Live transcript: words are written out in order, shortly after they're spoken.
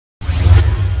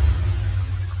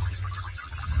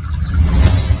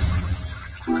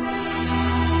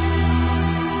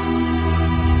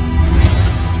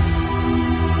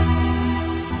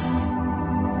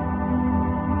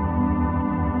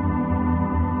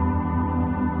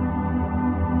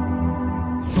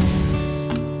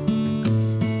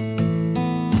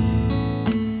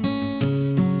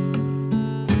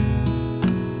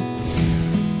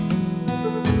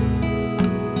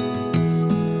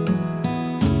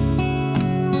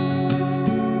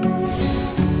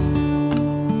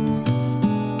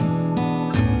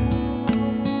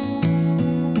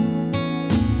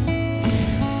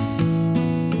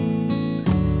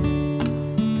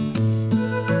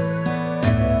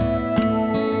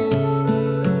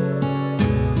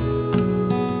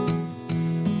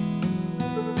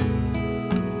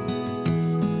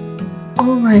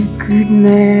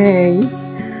goodness.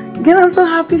 Girl, I'm so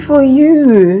happy for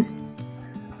you.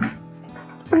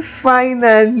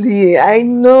 Finally, I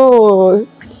know.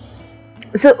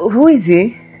 So, who is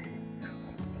he?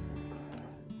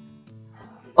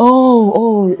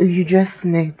 Oh, you just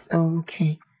met. Oh,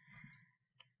 okay.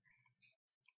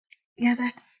 Yeah,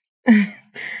 that's...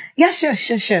 Yeah,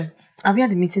 sure. I'll be at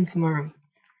the meeting tomorrow.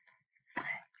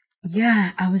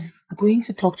 Yeah, I was going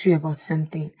to talk to you about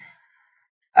something.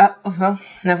 Well,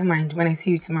 never mind. When I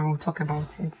see you tomorrow, we'll talk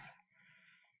about it.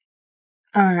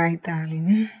 Alright,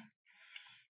 darling.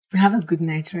 Have a good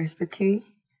night rest, okay?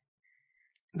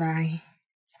 Bye.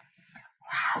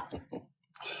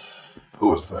 Who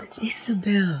was that?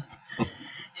 Isabel.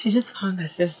 She just found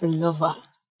herself a lover.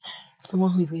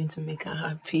 Someone who's going to make her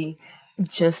happy,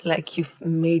 just like you've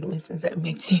made me since I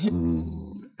met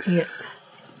you. Yeah.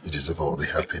 You deserve all the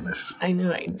happiness. I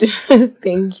know I do.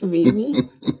 Thank you, baby.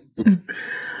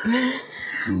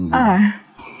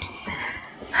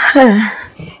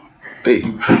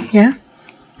 Babe. Yeah?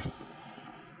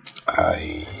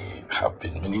 I have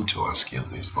been meaning to ask you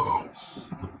this, but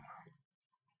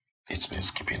it's been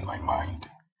skipping my mind.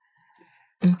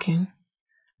 Okay.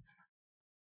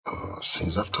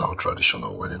 Since after our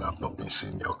traditional wedding, I've not been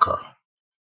seeing your car.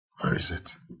 Where is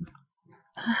it?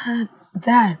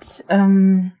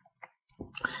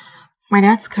 My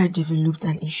dad's car developed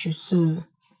an issue, so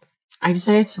I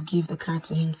decided to give the car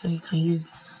to him so he can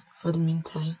use for the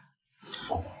meantime.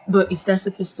 Oh. But is that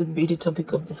supposed to be the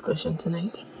topic of discussion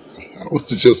tonight? I was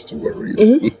just worried.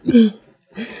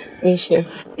 Are you sure?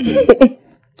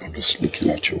 I'm just looking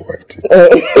at your white teeth.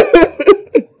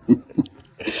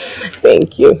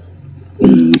 Thank you.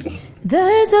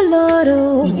 There's a lot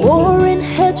of war and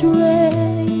hatred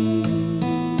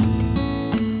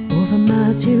over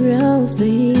material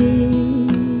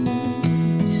things.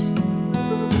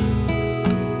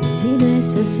 Is it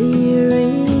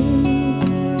necessary?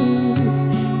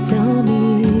 Tell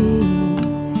me,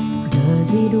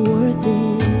 does it worth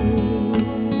it?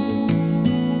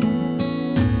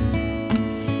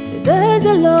 There's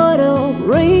a lot of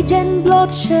rage and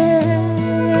bloodshed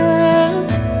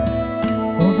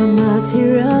over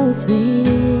material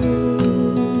things.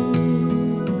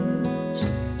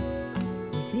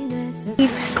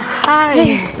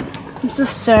 Hi. I'm so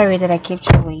sorry that I kept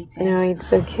you waiting. No,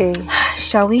 it's okay.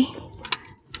 Shall we?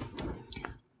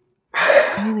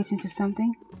 Are you waiting for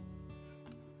something?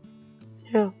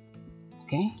 Yeah.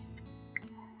 Okay.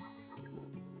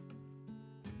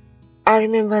 I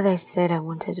remember that I said I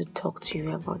wanted to talk to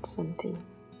you about something.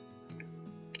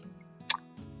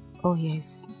 Oh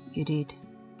yes, you did.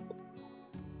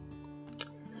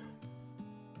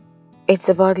 It's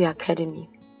about the academy.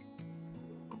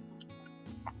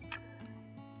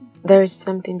 There is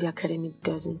something the academy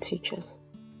doesn't teach us.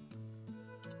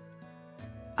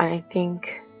 And I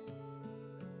think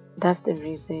that's the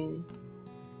reason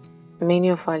many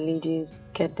of our ladies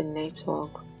get the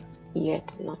network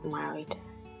yet not married.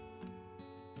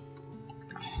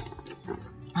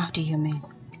 How do you mean?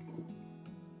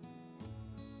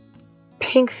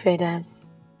 Pink Feathers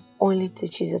only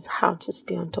teaches us how to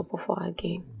stay on top of our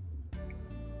game.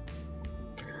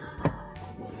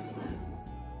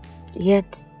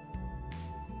 Yet,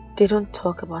 they don't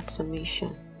talk about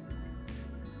submission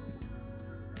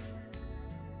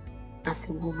as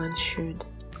a woman should.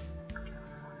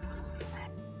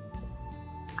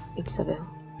 Isabel,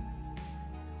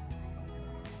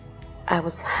 I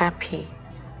was happy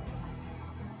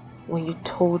when you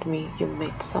told me you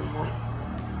met someone.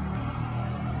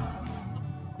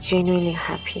 Genuinely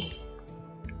happy.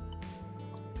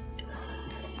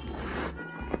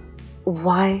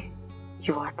 Why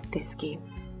you are at this game?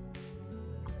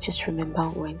 Just remember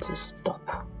when to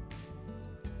stop.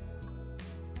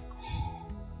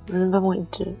 Remember when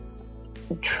to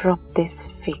drop this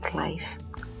fake life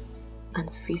and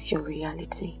face your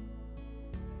reality.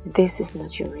 This is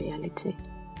not your reality.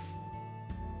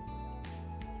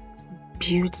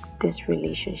 Build this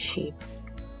relationship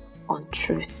on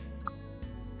truth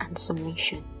and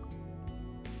submission.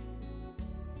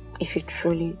 If you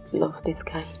truly love this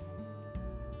guy.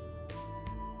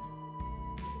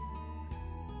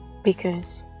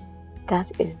 Because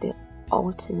that is the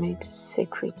ultimate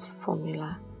secret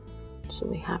formula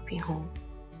to a happy home.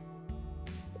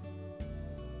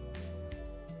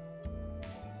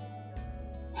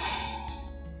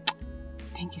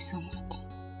 Thank you so much.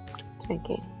 It's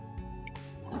okay.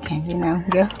 Can we now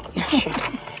go? Yeah, sure.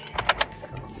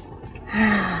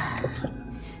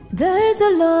 There's a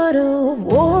lot of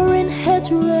war and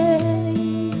hatred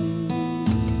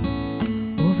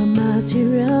over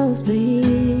material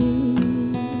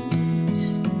things.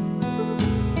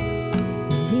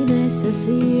 Is it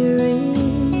necessary.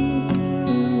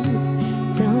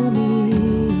 Tell me,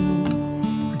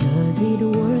 does it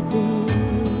worth it?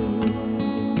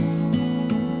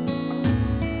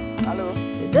 Hello?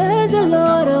 There's a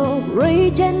lot of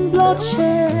rage and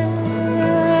bloodshed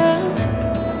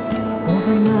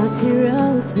over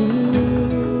material things.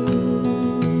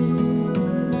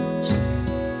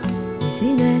 Is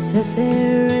it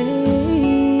necessary?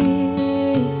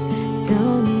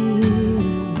 Tell me,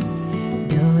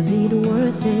 does it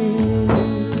worth it?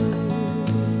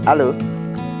 Hello?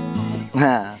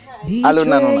 Hello,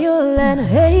 Nano. Betrayal and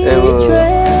hatred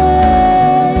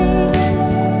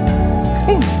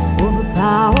over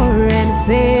power and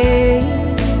fame,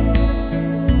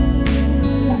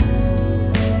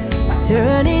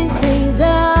 turning things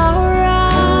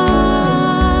around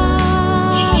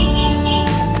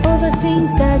over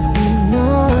things that do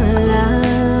not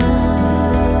last.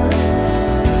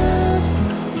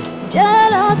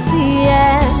 Jealousy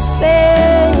and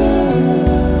pain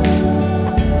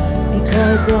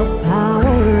because of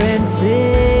power and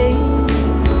fame.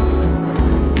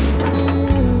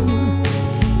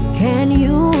 Can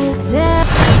you tell?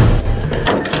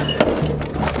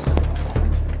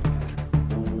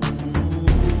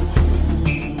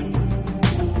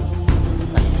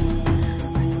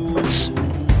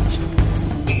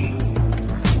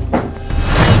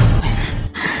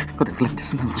 Go to village,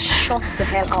 send on fire. Shut the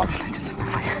hell up. Send on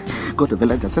fire. Go to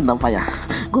village, send on fire.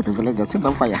 Go to village, send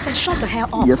on fire. I said shut the hell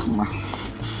up. Yes, ma.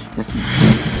 Yes, ma.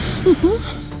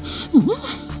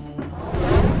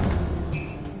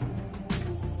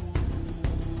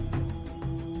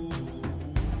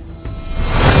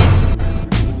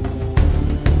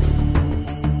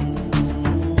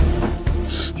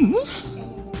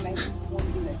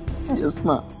 Yes,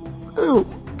 ma. Oh,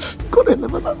 go to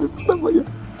village, send on fire.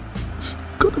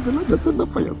 Go to village, send on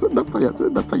fire. Send on fire.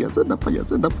 Send on fire. Send on fire.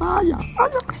 Send on fire.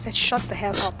 I said shut the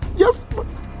hell up. Yes, ma.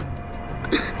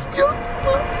 Yes,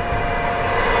 ma.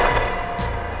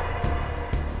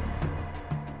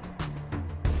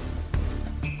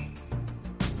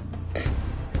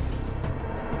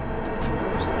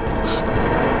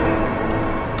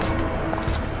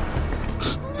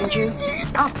 Did you?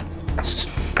 Up.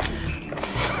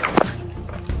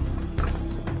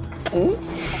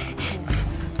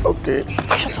 Okay.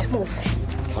 Shut up, move.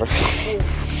 Sorry.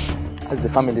 That's the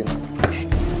family now.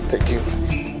 Thank you.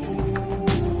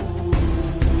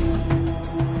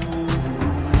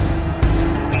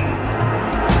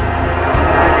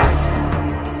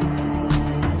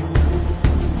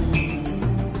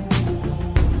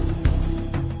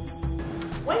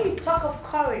 When you talk of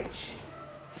courage,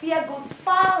 fear goes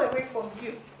far away from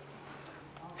you.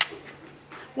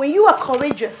 When you are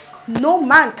courageous, no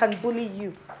man can bully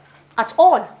you at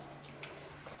all.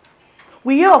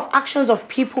 We hear of actions of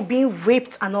people being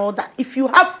raped and all that. If you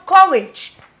have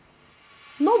courage,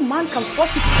 no man can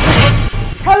force you to do it.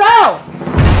 Hello!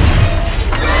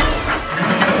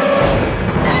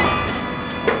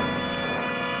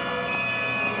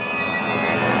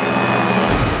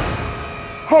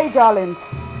 Hey, darlings.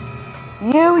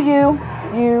 You,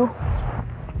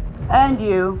 and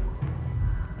you.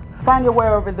 Find your way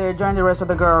over there, join the rest of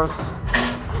the girls.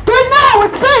 Do it now!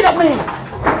 It's straight at me!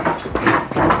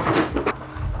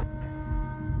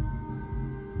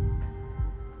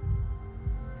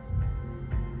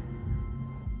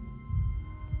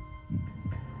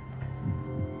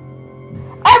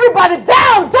 Everybody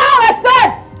down! Down, I said!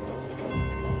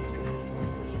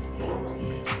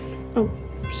 Oh,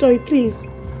 sorry, please.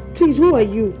 Please, who are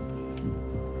you?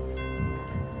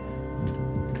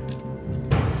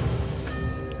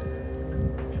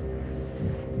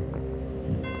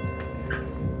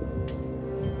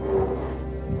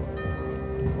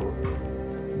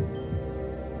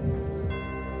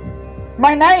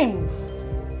 My name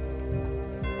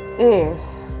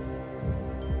is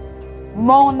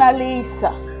Mona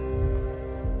Lisa,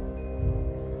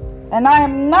 and I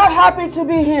am not happy to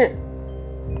be here.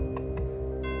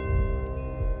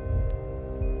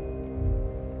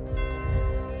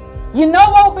 You know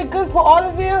what would be good for all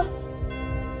of you?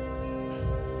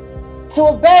 To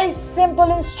obey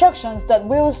simple instructions that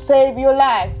will save your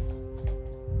life.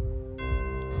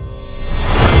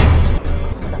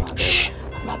 Shh.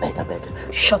 I beg.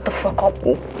 Shut the fuck up.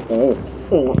 Oh.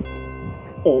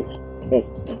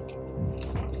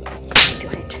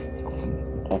 Your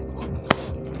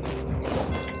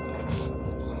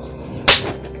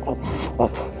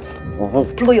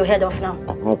head. Blow your head off now.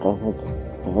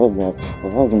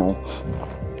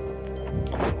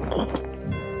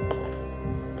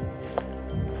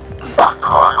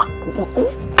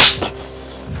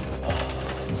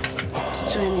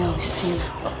 Do anyhow you see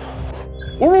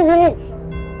now.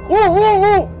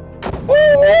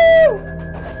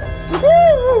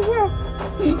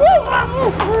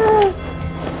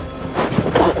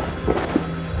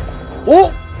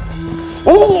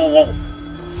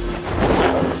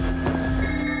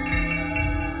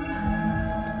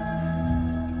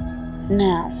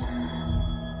 Now,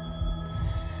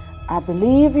 I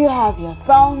believe you have your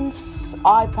phones,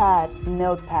 iPad,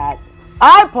 notepad,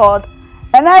 iPod,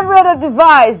 and every other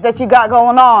device that you got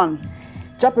going on.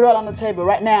 Drop it all on the table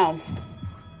right now.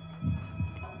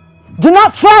 Do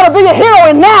not try to be a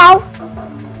heroine now!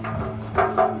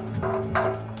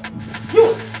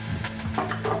 You!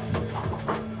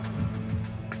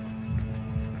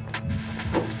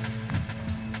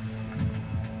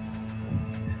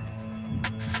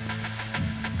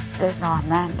 There's no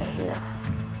Amanda here.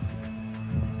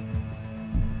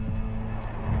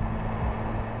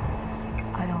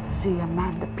 I don't see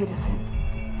Amanda Peterson.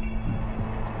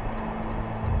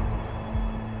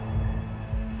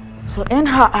 So in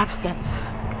her absence,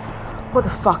 who the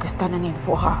fuck is standing in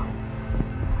for her?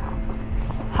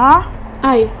 Huh?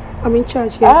 I'm in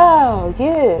charge here. Oh,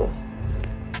 you.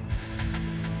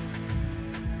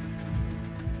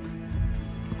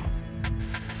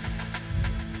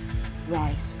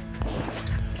 Right.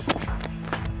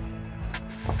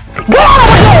 Get out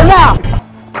of here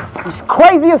now! He's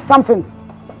crazy or something.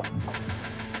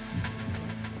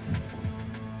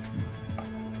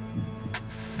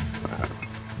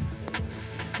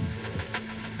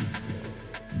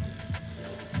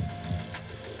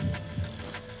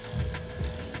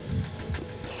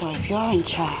 So if you're in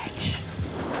charge,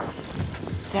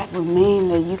 that would mean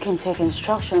that you can take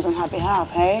instructions on her behalf,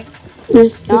 hey?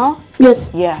 Yes. No? Yes.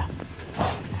 Yeah.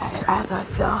 I thought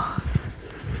so.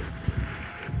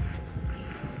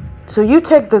 So you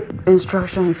take the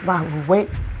instructions while we wait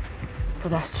for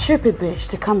that stupid bitch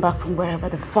to come back from wherever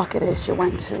the fuck it is she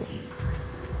went to.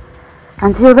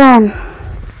 Until then,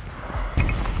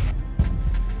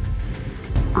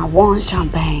 I want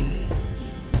champagne.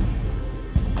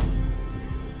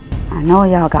 I know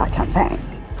y'all got champagne.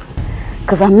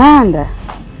 Cause Amanda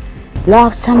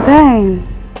loves champagne.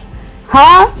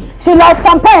 Huh? She loves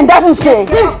champagne, doesn't she?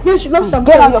 Yes, she loves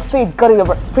champagne. Get on your feet, go to your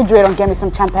refrigerator and get me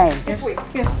some champagne. Yes,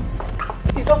 yes.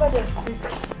 It's over there.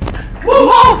 Move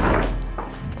off!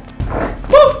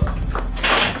 Move!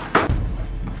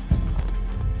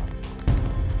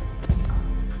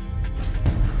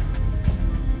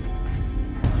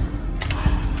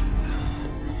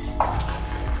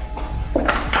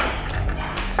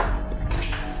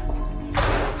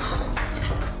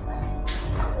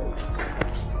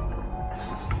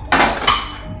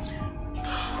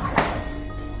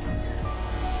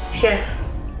 Here,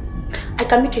 I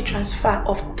can make a transfer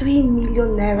of 3 million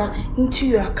naira into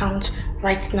your account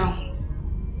right now.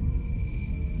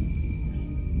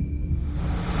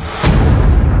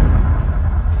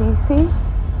 Cece,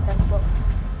 Yes, boss.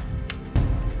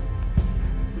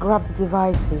 grab the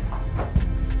devices.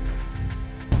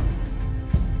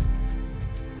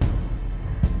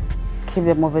 Keep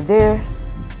them over there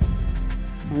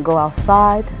and go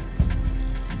outside.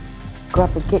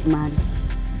 Grab the gate man.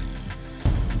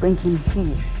 Bring him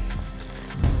here.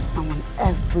 I want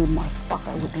every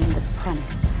motherfucker within this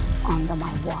premise under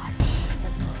my watch.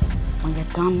 Yes, boss. When you're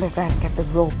done with that, get the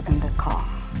rope in the car.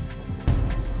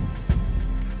 Yes, boss.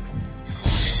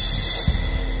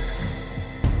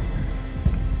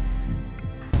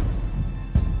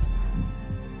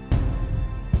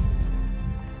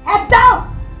 Head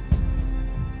down!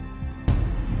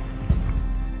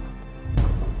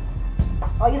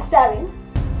 Are you staring?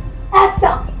 Heads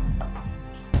down!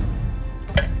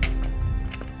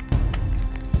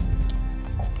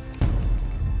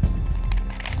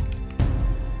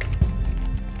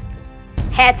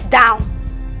 Heads down.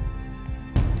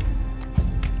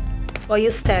 Are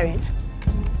you staring?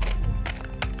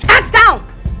 Heads down!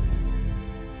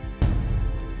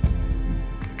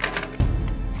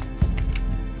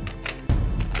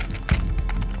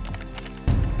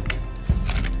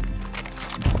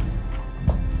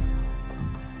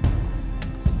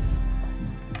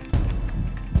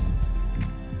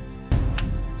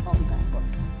 I'll be back,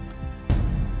 boss.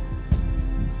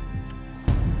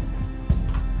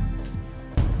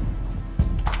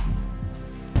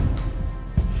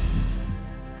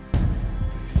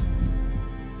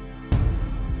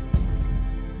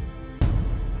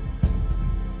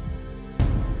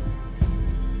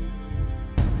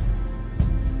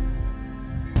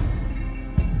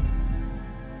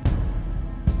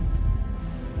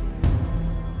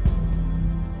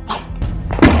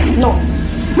 No.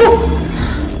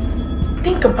 Move!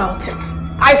 Think about it.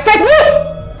 I said move!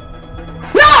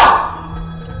 No!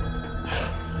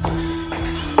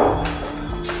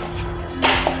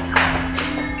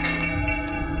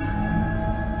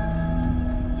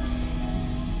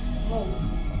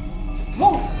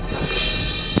 Move!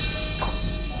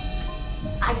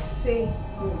 I say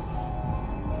move.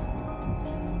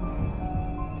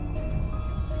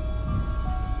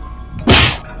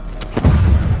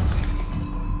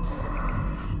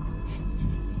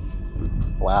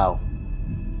 Wow.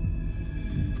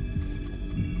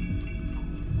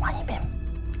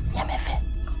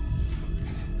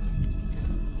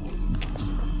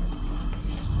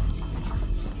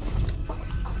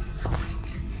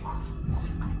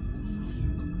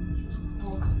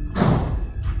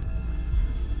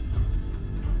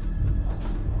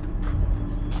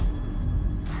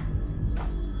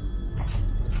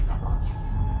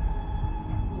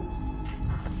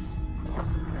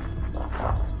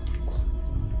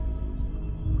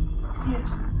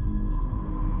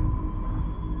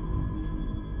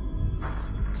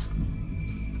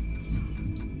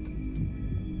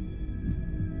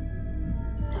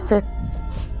 Sit.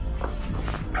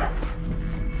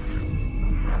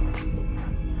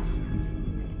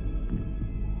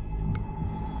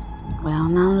 Well,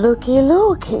 now looky.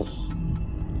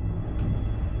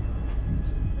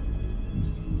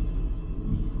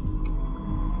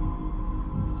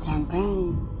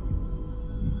 Champagne.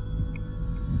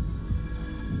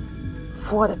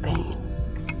 For the pain.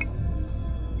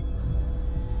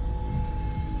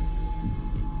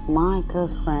 My good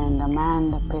friend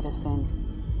Amanda Peterson.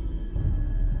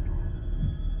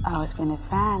 I've always been a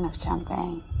fan of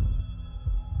champagne.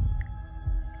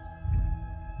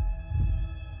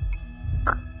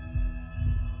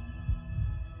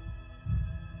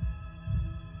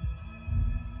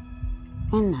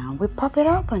 And now we pop it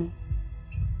open.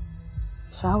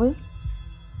 Shall we?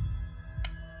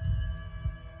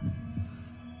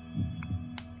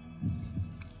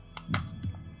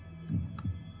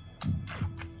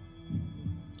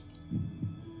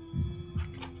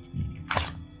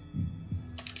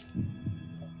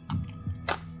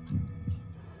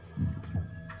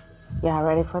 Y'all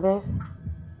ready for this?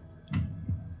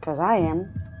 'Cause I am.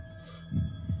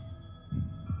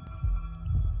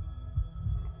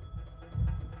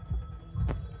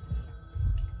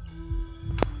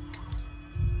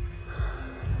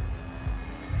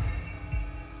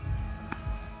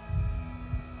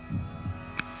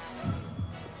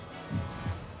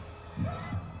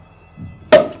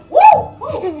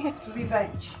 To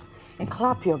revenge. And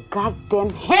clap your goddamn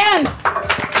hands!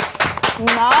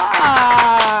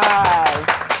 Nice!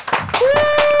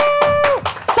 Woo!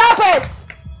 Stop it!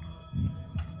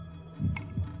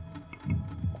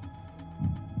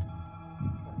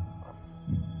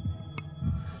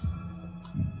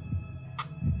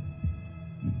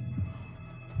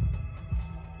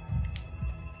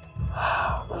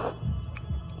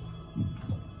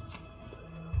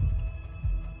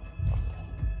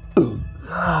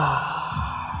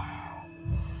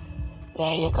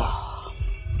 There you go.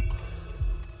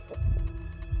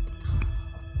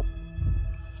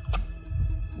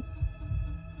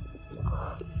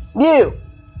 You.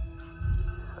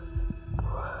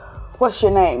 What's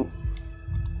your name?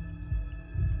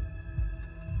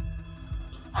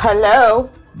 Hello?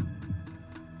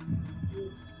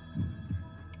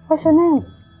 What's your name?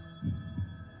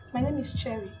 My name is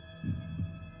Cherry.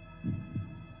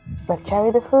 Like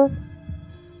cherry the fruit?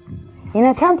 You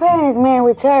know, champagne is made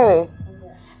with cherry.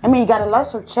 I mean, you gotta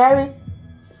lots of cherry,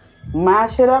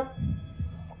 mash it up,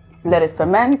 let it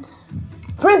ferment,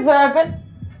 preserve it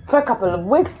for a couple of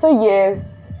weeks or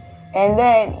years, and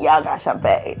then y'all got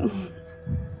champagne.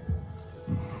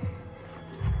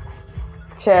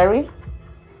 Cherry?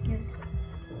 Yes.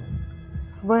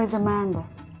 Where is Amanda?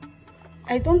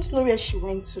 I don't know where she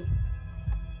went to.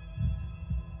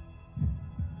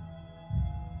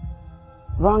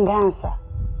 Wrong answer.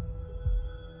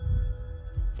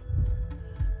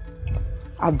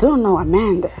 I do know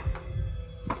Amanda.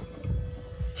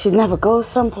 She'd never go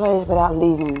someplace without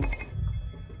leaving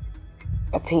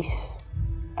a piece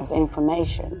of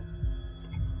information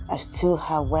as to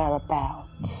her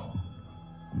whereabouts.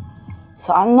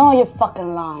 So I know you're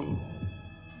fucking lying.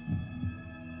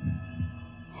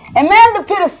 Amanda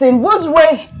Peterson was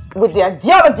raised with the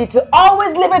ideology to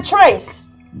always leave a trace.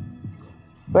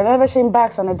 Whenever she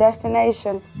embarks on a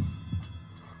destination,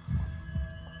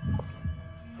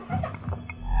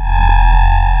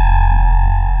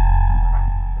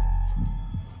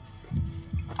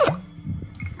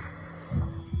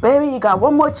 baby, you got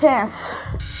one more chance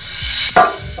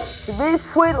to be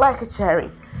sweet like a cherry.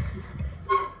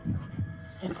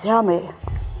 And tell me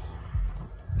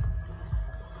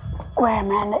where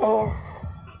Amanda is.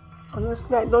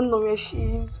 Honestly, I don't know where she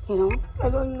is. You know? I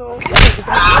don't know.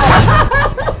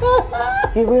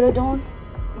 You really don't?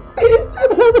 I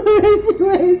don't know where she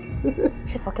went.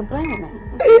 She fucking playing me.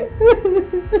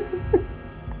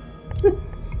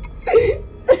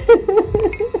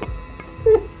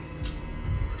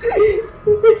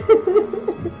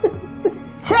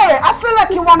 Cherry, I feel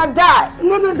like you wanna die.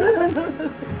 No.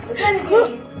 Let me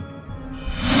go.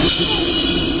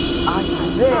 I got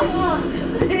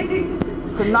this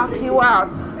to knock you out.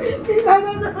 Please, I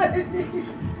don't know where she is.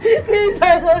 Please,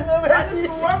 I don't know where she is.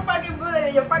 One fucking bullet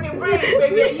in your fucking brain,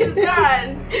 baby, and you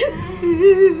done.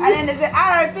 And then they said,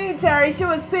 R.I.P. Cherry, she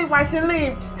was sweet while she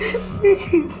lived.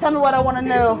 Tell me what I want to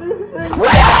know.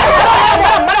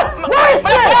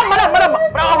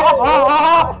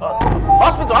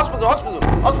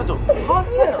 Hospital.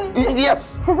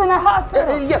 Yes. She's in a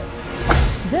hospital. Yes.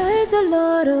 There's a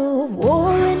lot of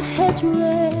war and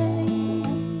hatred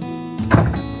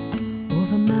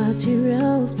over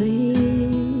material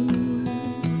things.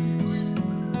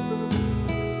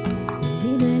 Is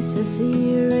it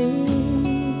necessary?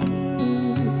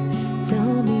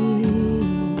 Tell me,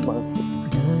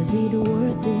 does it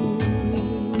worth it?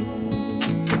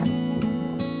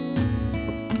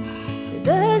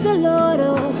 There's a lot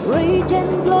of rage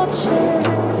and bloodshed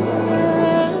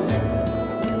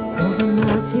over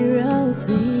material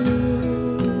things.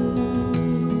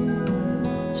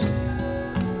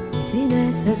 Is it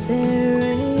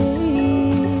necessary?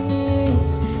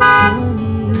 Tell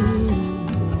me,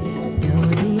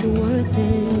 does it worth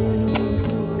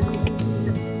it?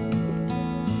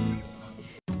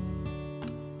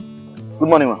 Good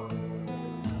morning, ma.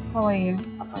 How are you?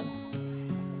 I'm fine.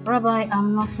 Rabbi,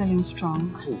 I'm not feeling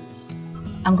strong.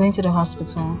 I'm going to the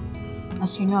hospital.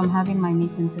 As you know, I'm having my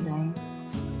meeting today.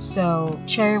 So,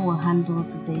 Cherry will handle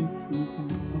today's meeting,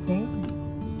 okay?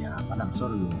 Yeah, but I'm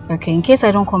sorry. Okay, in case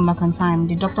I don't come back on time,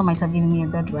 the doctor might have given me a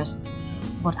bed rest.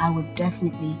 But I will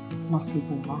definitely not sleep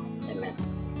over. Amen.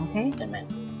 Okay? Amen.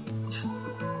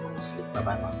 Sleep.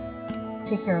 Bye-bye, ma.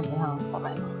 Take care of the house.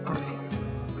 Bye-bye, ma. Okay.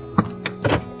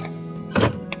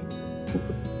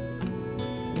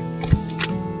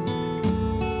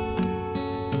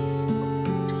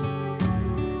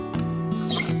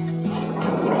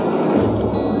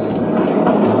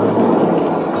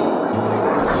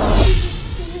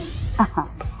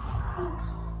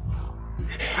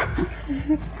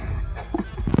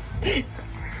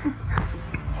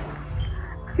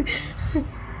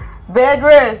 Bed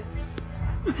rest.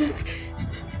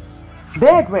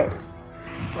 Bed rest.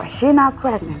 Well, she not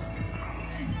pregnant.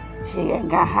 She ain't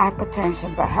got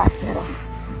hypertension by hospital.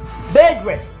 Bed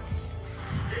rest.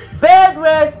 Bed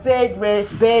rest, bed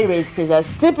rest, bed rest. Because that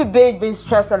stupid bitch been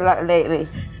stressed a lot lately.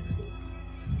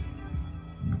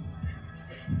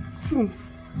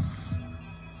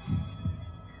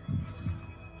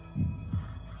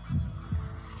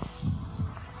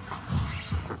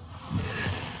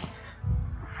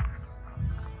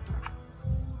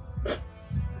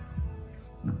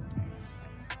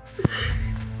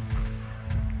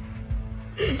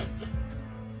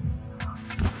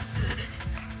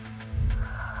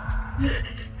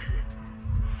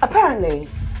 Apparently,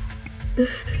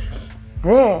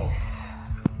 this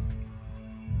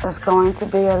is going to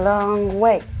be a long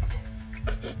wait.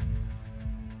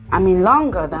 I mean,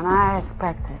 longer than I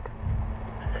expected.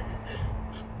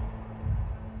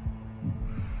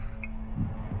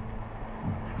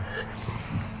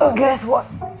 Oh, guess what?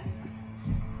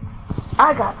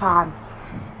 I got time.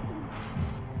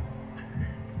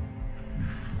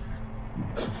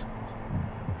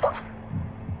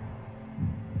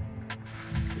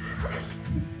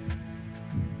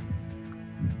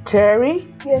 Cherry?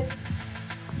 Yes.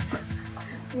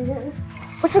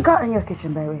 What you got in your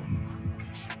kitchen, baby?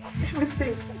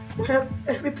 Everything. We have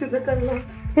everything that got lost.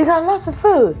 You got lots of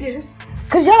food? Yes.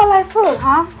 Cause y'all like food,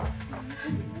 huh?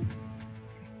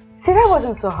 See, that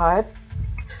wasn't so hard.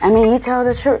 I mean, you tell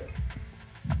the truth.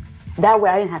 That way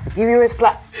I didn't have to give you a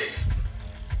slap.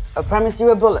 I promise you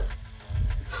a bullet.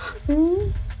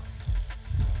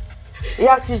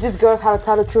 Y'all teach these girls how to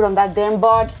tell the truth on that damn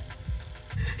board?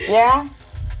 Yeah?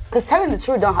 Because telling the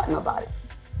truth don't hurt nobody.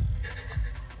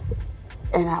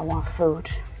 And I want food.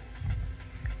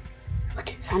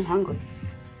 Okay. I'm hungry.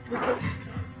 Okay.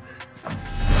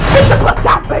 Get the fuck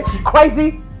down, bitch, you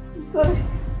crazy? Sorry.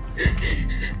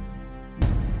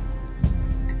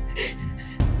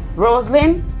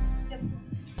 Roslyn? Yes,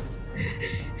 boss.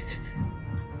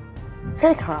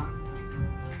 Take her.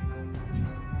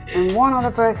 And one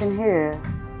other person here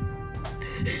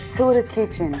to the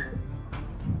kitchen.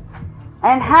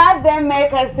 And have them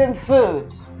make us some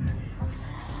food.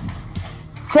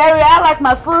 Cherry, I like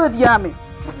my food yummy.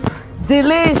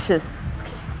 Delicious.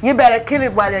 You better kill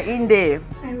it while you're in there.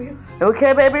 I will.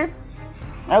 Okay, baby?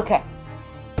 Okay.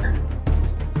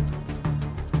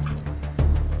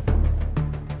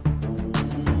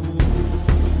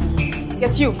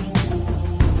 Yes, you.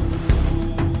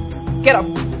 Get up.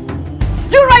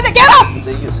 You right there, get up!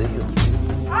 Say you.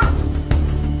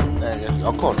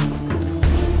 Your call.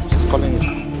 She's calling you.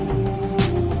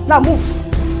 Now move.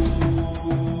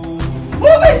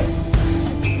 Move it!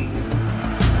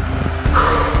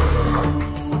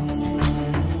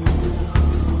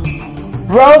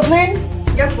 Rosie?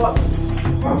 Yes, boss.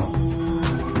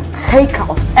 Take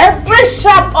out every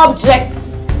sharp object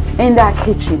in that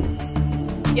kitchen.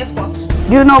 Yes, boss.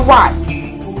 Do you know why?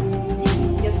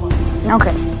 Yes, boss.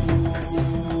 Okay.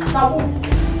 Now move.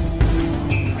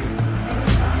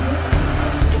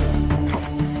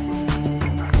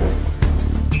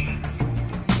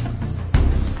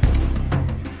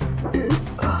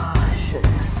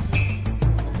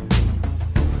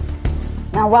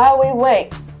 Now while we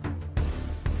wait,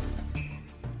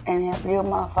 any of you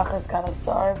motherfuckers got a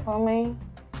story for me?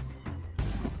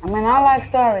 I mean, I like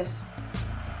stories.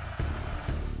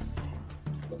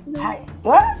 Hi.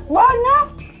 What? What now?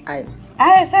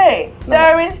 I say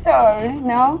story.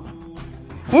 No.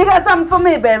 You got something for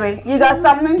me, baby? You got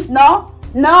something? No?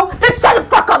 No? Then shut the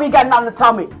fuck up. You got nothing to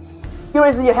tell me. You're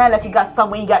raising your hand like you got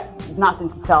something. You got nothing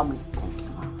to tell me.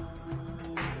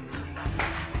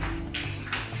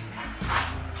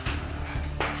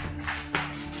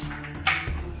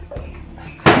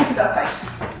 Outside.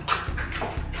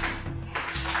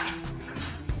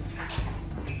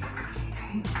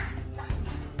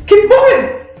 Keep moving.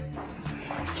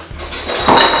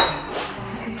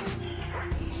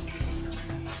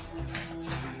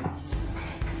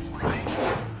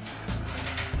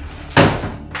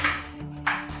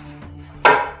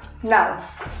 Now,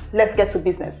 let's get to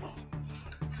business.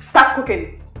 Start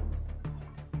cooking.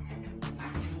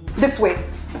 This way.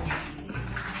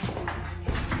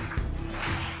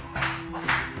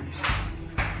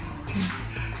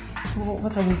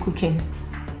 What are we cooking?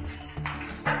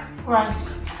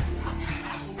 Rice.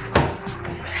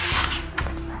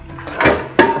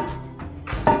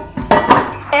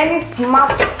 Any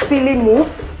smart, silly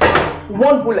moves,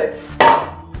 1 bullet.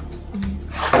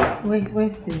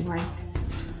 Where's the rice?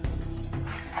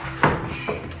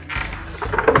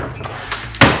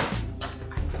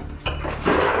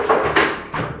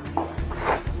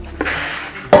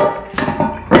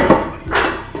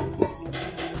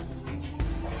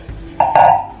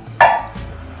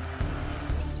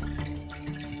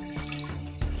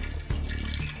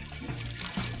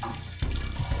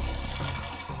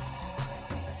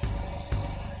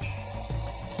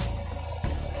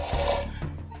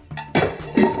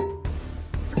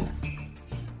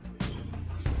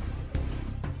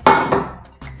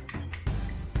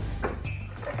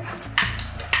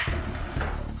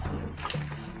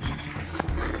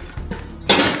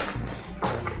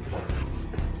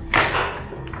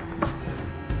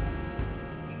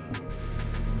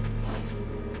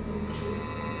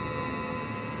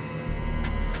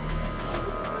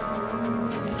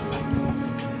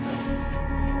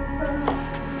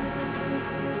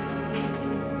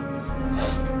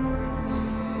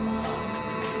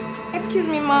 Excuse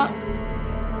me, Ma.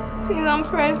 Please, I'm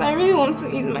pressed. I really want to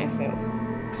eat myself.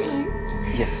 Please.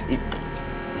 Yes, it's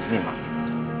me, ma.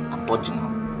 I'm purging now.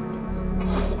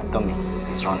 My tummy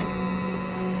is running.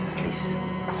 Please.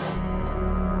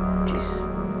 Please.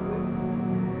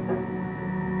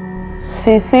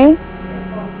 Cece?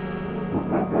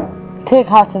 Take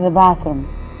her to the bathroom.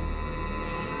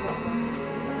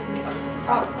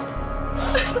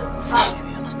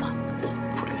 You understand?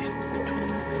 Follow me.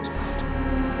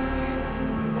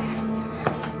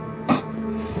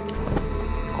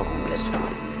 God bless you.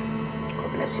 God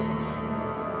bless you.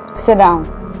 Sit down.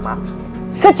 Ma'am.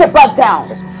 Sit your butt down.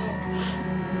 Yes, ma'am.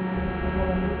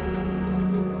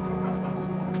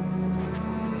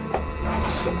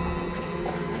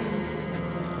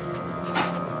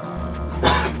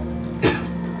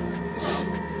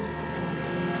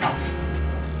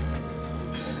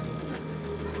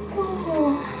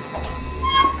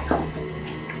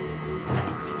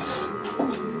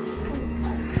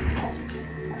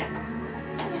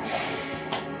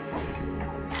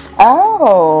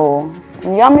 Oh,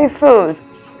 yummy food.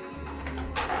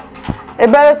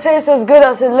 It better taste as good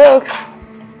as it looks.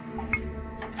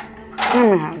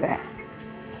 Let me have that.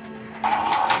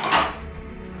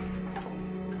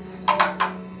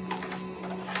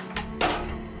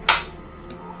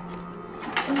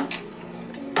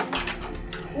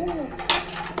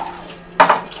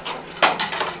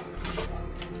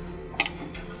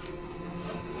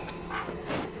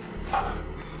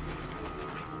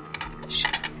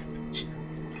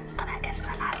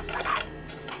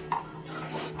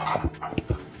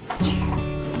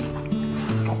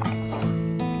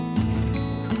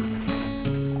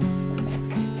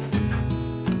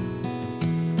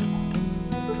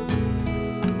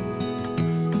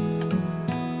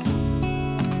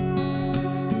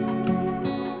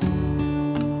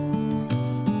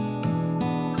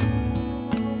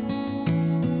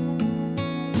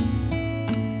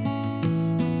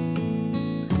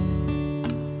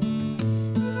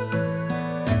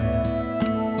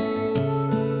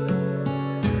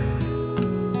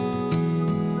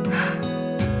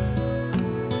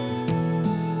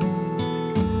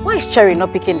 is Cherry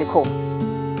not picking the call?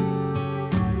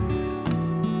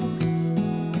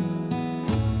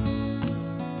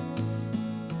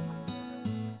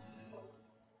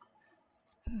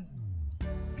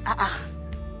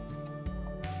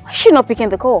 Why is she not picking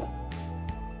the call?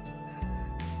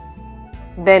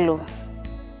 Bello.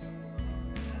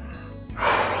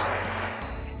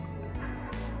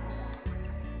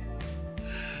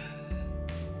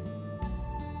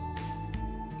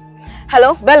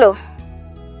 Hello, Bello.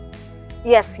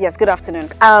 Yes, good afternoon.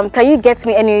 Can you get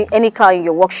me any car in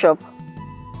your workshop?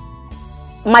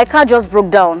 My car just broke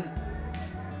down.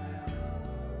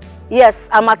 Yes,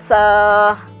 I'm at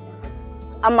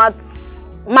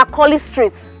Macaulay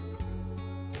Street.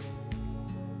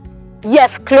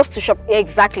 Yes, close to shop.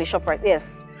 Exactly, ShopRite.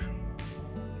 Yes.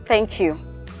 Thank you.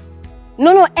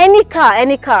 No, any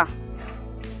car.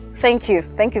 Thank you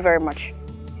very much.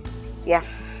 Yeah.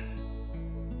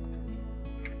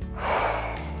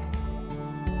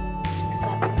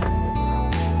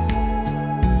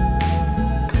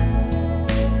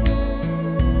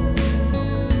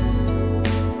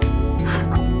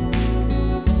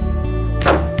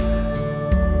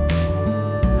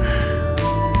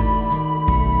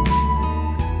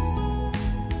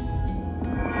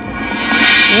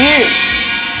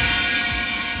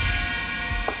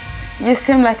 You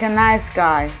seem like a nice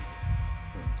guy.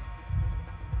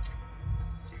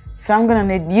 So I'm gonna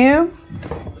need you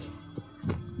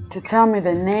to tell me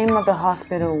the name of the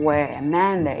hospital where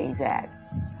Amanda is at.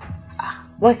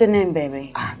 What's the name,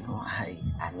 baby? I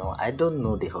don't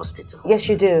know the hospital. Yes,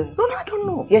 you do. No, I don't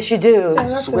know. Yes, you do. I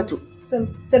swear to...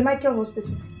 St. Michael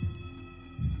Hospital.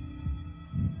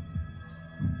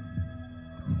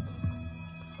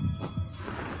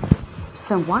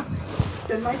 St. what?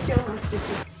 St. Michael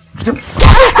Hospital. I'm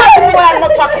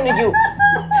not talking to you.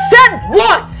 St.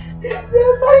 what? St.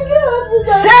 Michael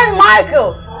Hospital. St.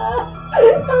 Michael's.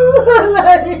 I'm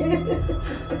not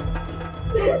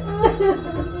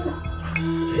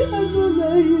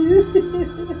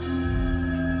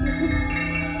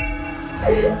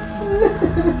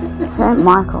St.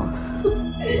 Michael's.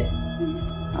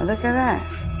 Oh, look at that.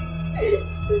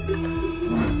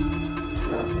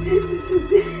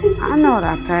 I know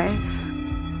that place.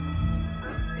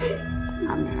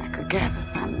 I mean, I could get to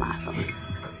St. Michael's.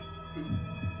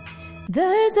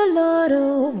 There's a lot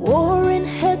of war and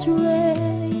hatred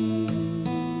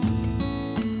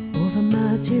over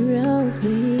material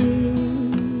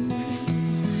things.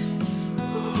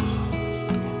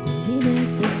 Is it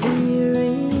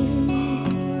necessary?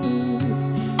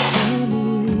 Tell me,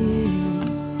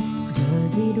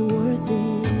 does it worth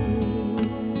it?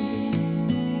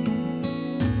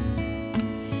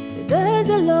 There's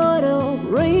a lot of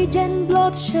rage and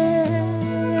bloodshed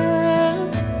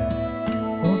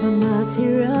over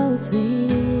material things.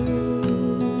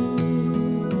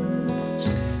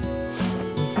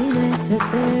 Is it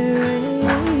necessary?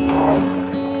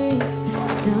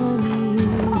 Tell me,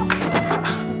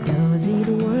 does it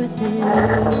worth it?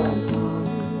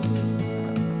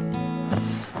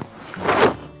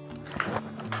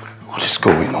 What is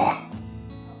going on?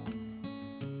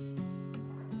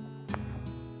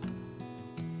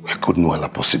 Where could Noella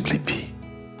possibly be?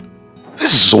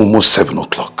 This is almost 7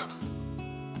 o'clock.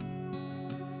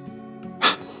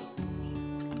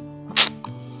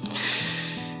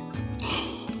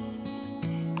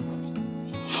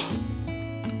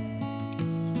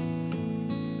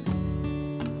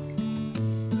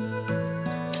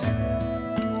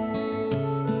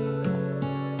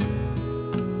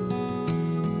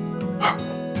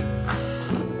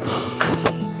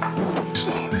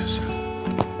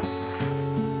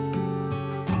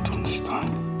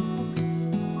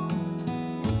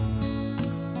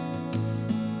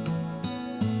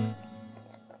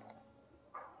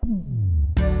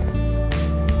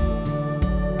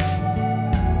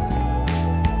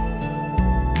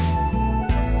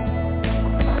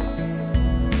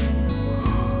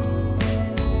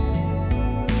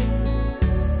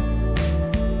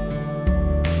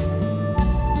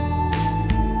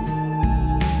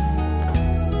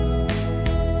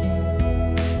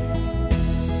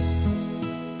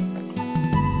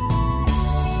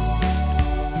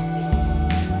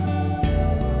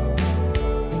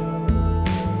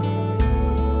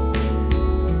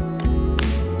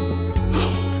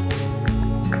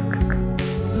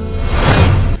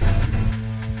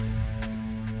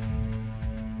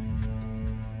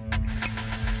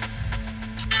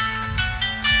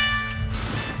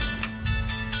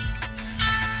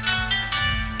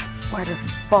 Why the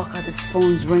fuck are these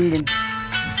phones ringing?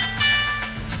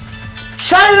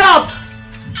 Shut it up!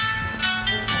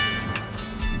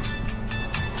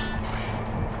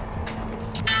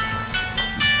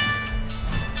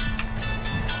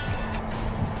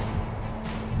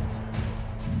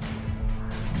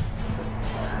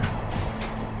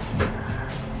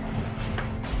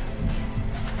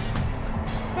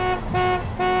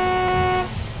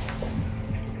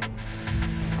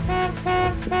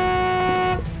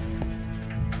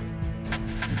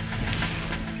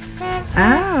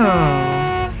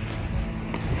 Oh,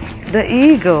 the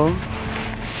eagle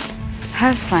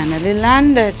has finally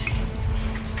landed.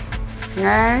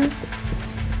 Eh?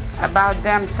 About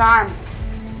damn time.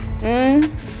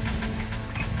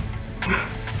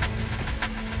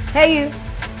 Hey, you.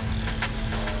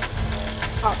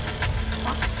 Up.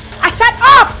 I said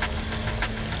up!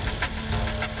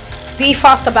 Be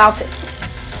fast about it.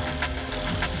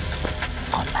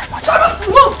 Shut up!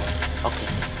 Move! Okay.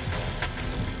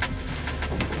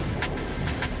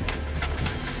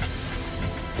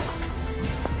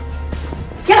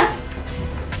 Get up!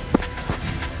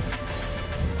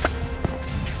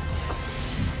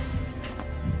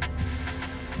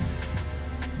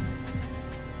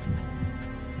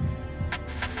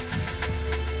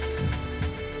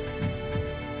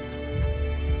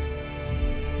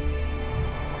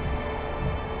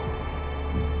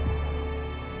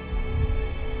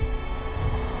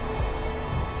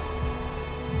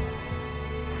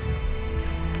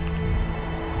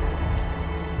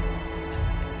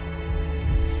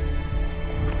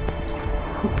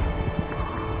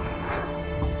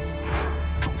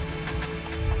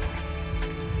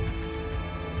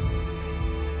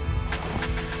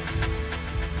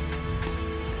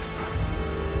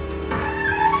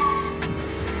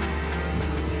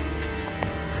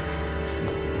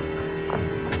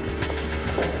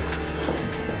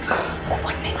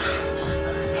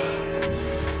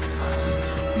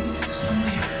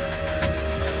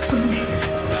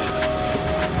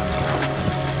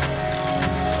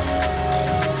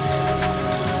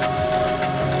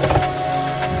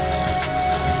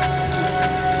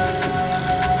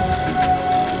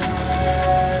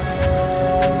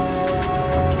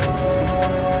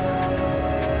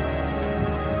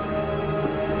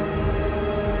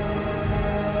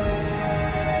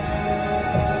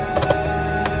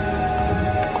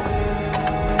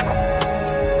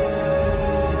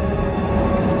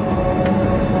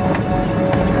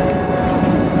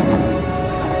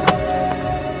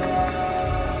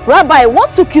 Rabbi,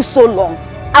 what took you so long?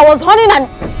 I was honing and...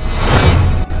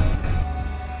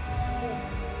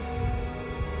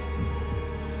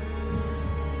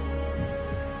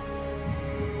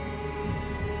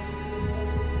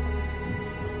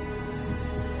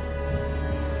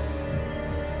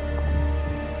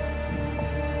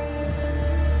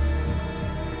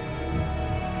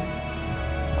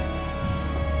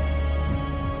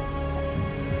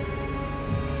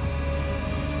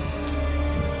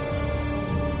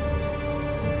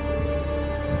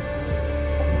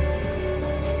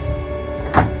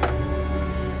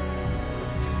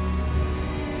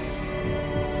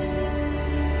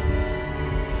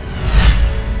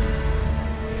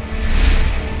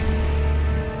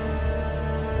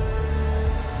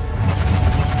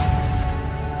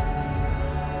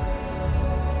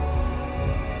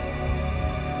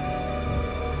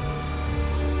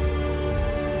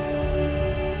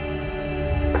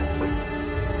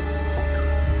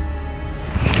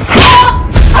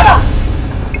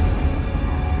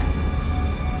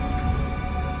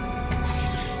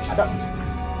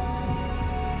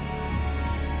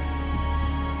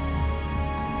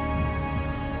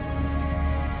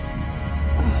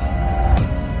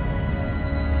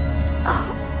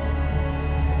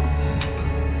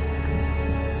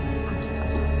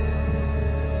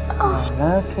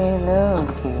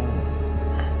 Looky.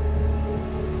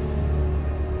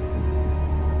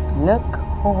 Look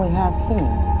who we have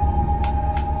here.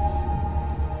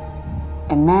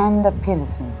 Amanda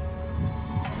Peterson.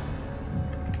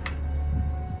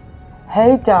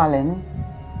 Hey, darling.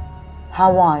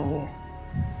 How are you?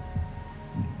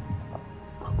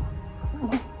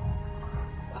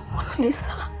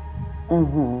 Lisa.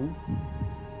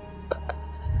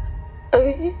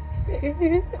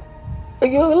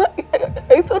 You're like,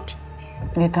 I thought...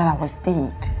 You thought I was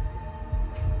dead?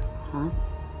 Huh?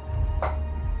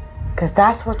 Because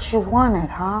that's what you wanted,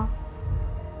 huh?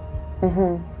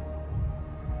 No.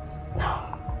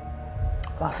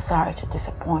 Well, sorry to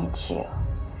disappoint you.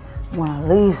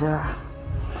 Mona Lisa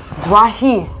is right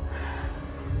here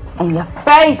in your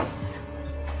face,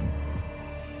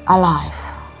 alive.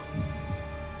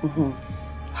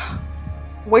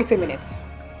 Wait a minute.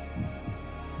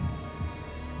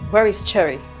 Where is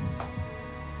Cherry?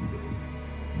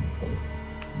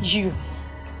 You.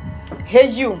 Hey,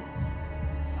 you.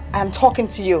 I'm talking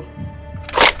to you.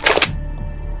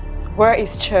 Where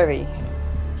is Cherry?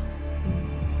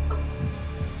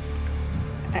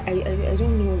 I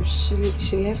don't know. She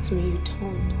left me. You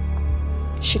told.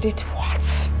 She did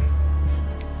what?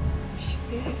 She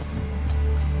left.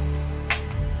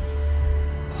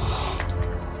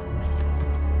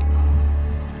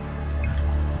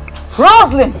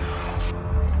 Roslyn!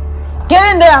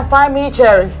 Get in there and find me,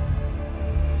 Cherry.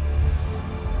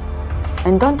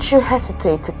 And don't you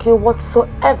hesitate to kill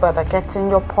whatsoever that gets in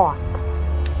your path.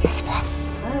 Yes,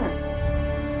 boss.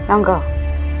 Young girl.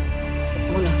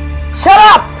 Mona. Shut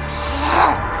up!